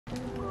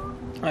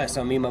Alright,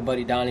 so me and my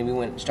buddy Donnie, we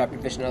went striper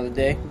fishing the other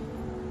day,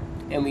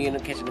 and we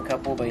ended up catching a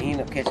couple, but he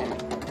ended up catching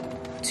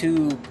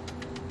two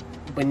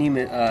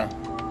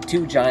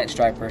giant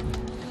striper,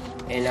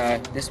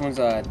 and this one's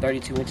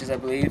 32 inches, I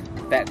believe,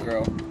 fat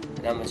girl.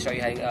 And I'm gonna show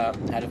you how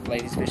to fillet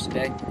these fish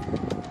today.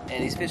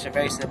 And these fish are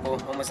very simple,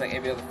 almost like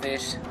every other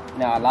fish.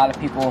 Now, a lot of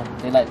people,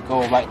 they like to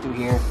go right through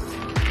here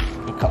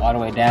and cut all the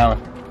way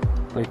down.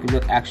 But if you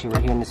look actually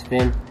right here in this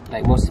fin,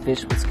 like most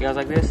fish with scales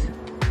like this,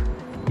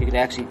 you can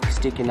actually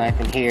stick your knife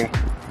in here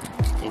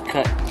and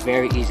cut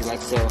very easy,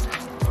 like so,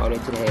 all the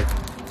way to the head.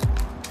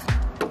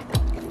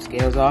 Get the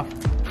scales off.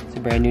 It's a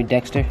brand new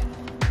Dexter.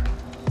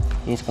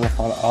 And it's gonna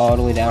fall all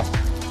the way down.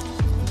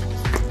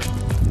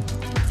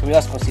 So we're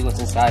also gonna see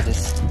what's inside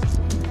this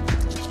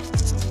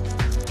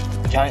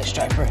giant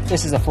striper.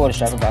 This is a Florida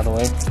striper, by the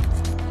way.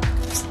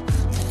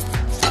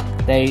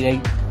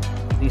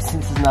 This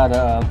is not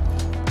a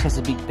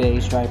Chesapeake Bay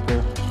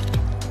striper.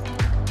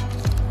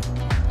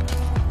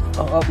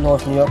 Up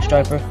north New York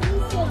striper.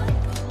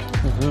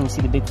 You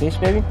see the big fish,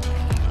 baby?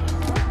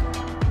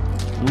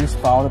 You just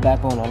follow the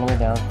backbone all the way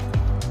down.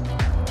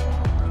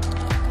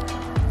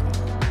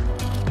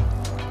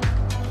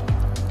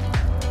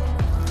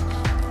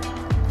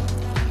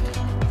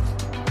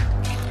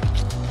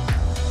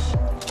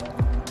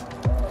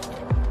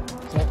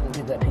 So we'll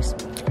get that piece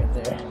of meat right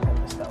there.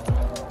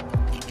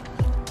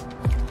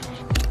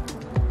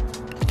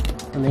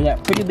 And they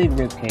got pretty big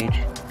rib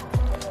cage.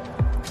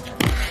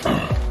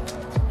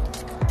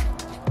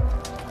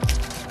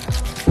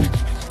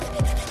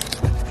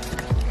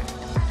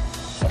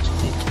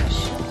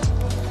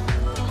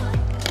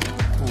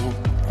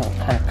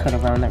 Cut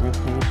around that rib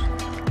cage.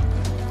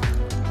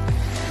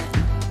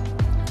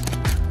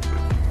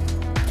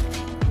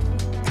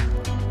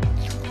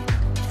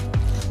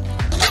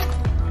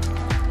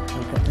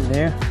 Cut through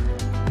there.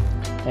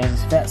 There's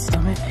his fat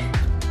stomach.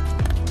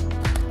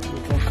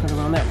 We're gonna cut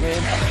around that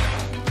rib.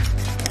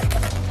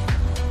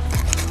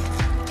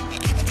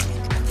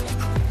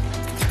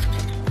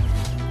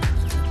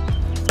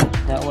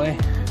 That way,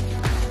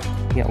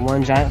 you got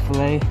one giant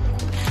fillet.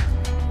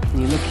 And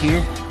you look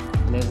here,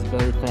 and there's his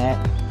belly fat.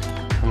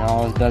 And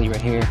all his belly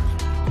right here,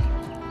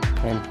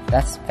 and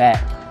that's fat.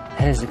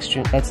 That is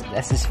extreme.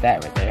 That's his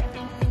fat right there.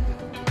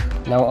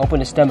 Now we'll open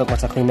the stomach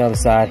once I clean the other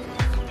side.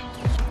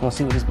 We'll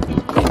see what this big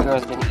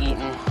girl's been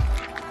eating.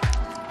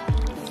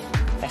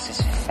 That's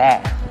just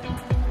fat.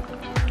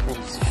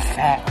 It's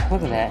fat.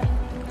 Look at that.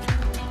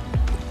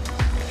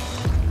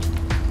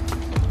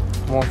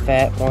 More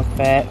fat. More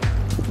fat.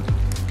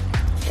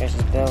 There's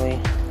his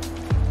belly.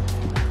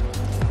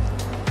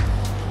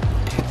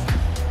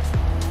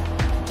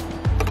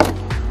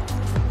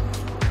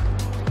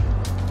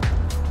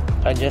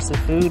 Digested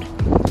food.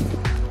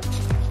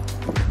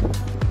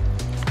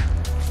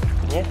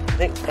 Yeah, I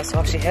think that's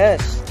all she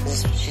has.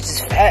 She's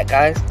just fat,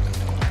 guys.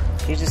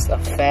 She's just a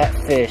fat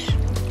fish.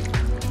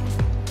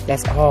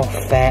 That's all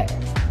fat.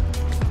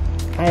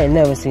 I ain't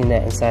never seen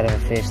that inside of a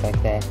fish like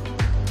that.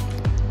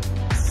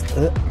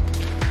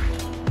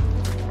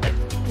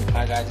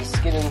 Alright guys, just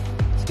skinning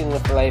the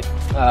fillet,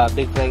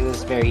 big fillet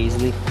this very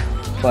easily.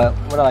 But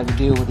what I like to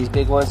do with these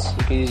big ones,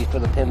 you can usually fill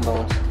the pin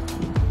bones.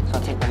 So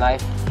I'll take the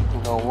knife,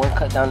 go one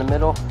cut down the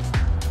middle,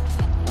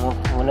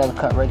 and another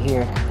cut right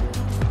here.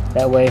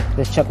 That way,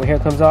 this chunk right here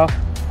comes off,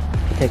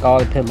 you take all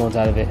the pin bones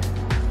out of it.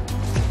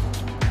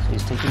 So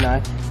just take your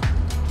knife,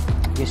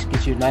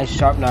 get you a nice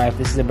sharp knife.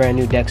 This is a brand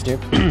new Dexter,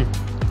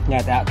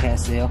 not the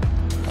Outcast sale.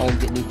 Always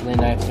get new fillet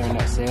knives during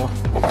that sale.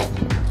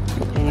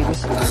 And you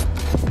just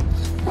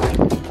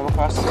come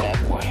across this bad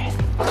boy.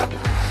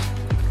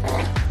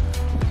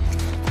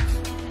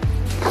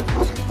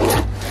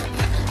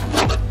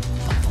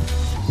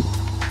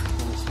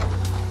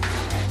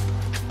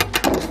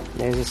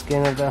 There's the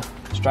skin of the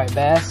striped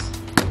bass.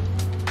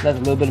 There's a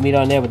little bit of meat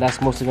on there, but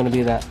that's mostly going to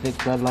be that thick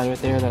bloodline right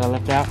there that I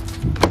left out.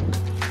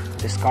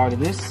 Discarded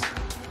this.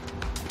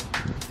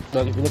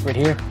 Look, if you look right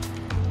here,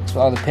 that's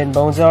where all the pin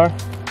bones are.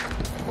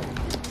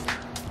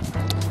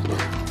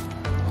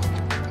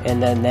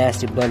 And that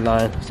nasty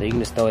bloodline, so you can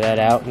just throw that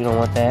out. You don't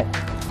want that.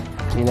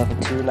 So you're left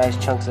with two nice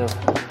chunks of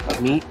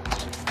meat.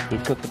 You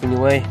cook up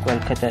anyway. Go ahead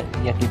and cut that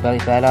yucky belly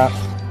fat out.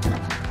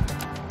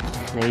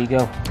 There you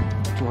go.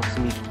 2 chunks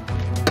of meat.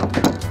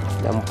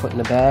 That I'm gonna put in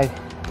the bag.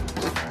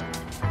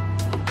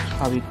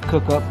 Probably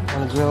cook up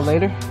on the grill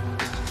later.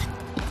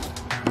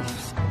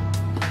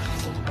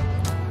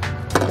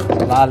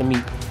 That's a lot of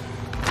meat.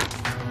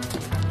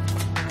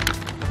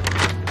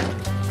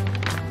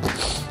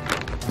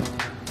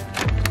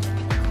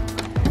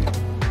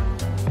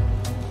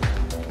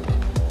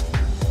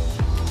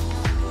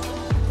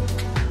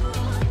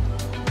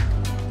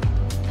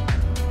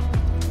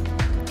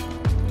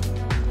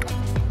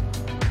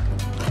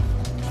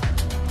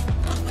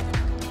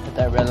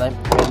 That red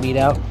meat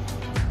out.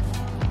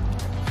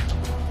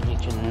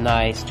 Get you a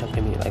nice chunk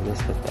of meat like this.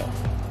 Look at that.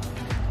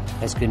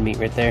 That's good meat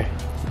right there.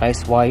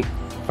 Nice white,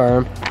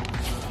 firm.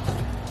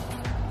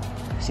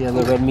 See that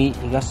little red meat?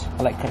 You guys,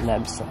 I like cutting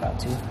that stuff out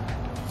too.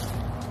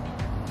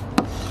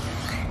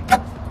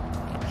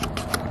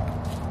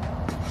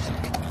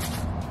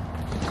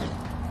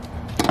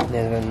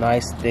 And there's a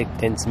nice, thick,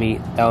 dense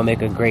meat. That will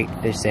make a great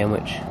fish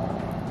sandwich.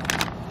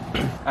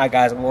 Alright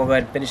guys, we'll go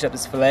ahead and finish up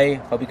this filet.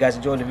 Hope you guys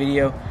enjoyed the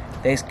video.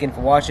 Thanks again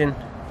for watching.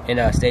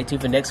 And stay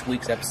tuned for next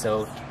week's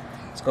episode.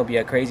 It's going to be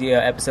a crazy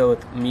episode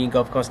with me and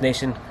Gulf Coast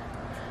Nation.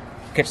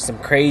 Catching some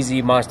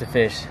crazy monster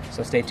fish.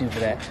 So stay tuned for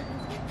that.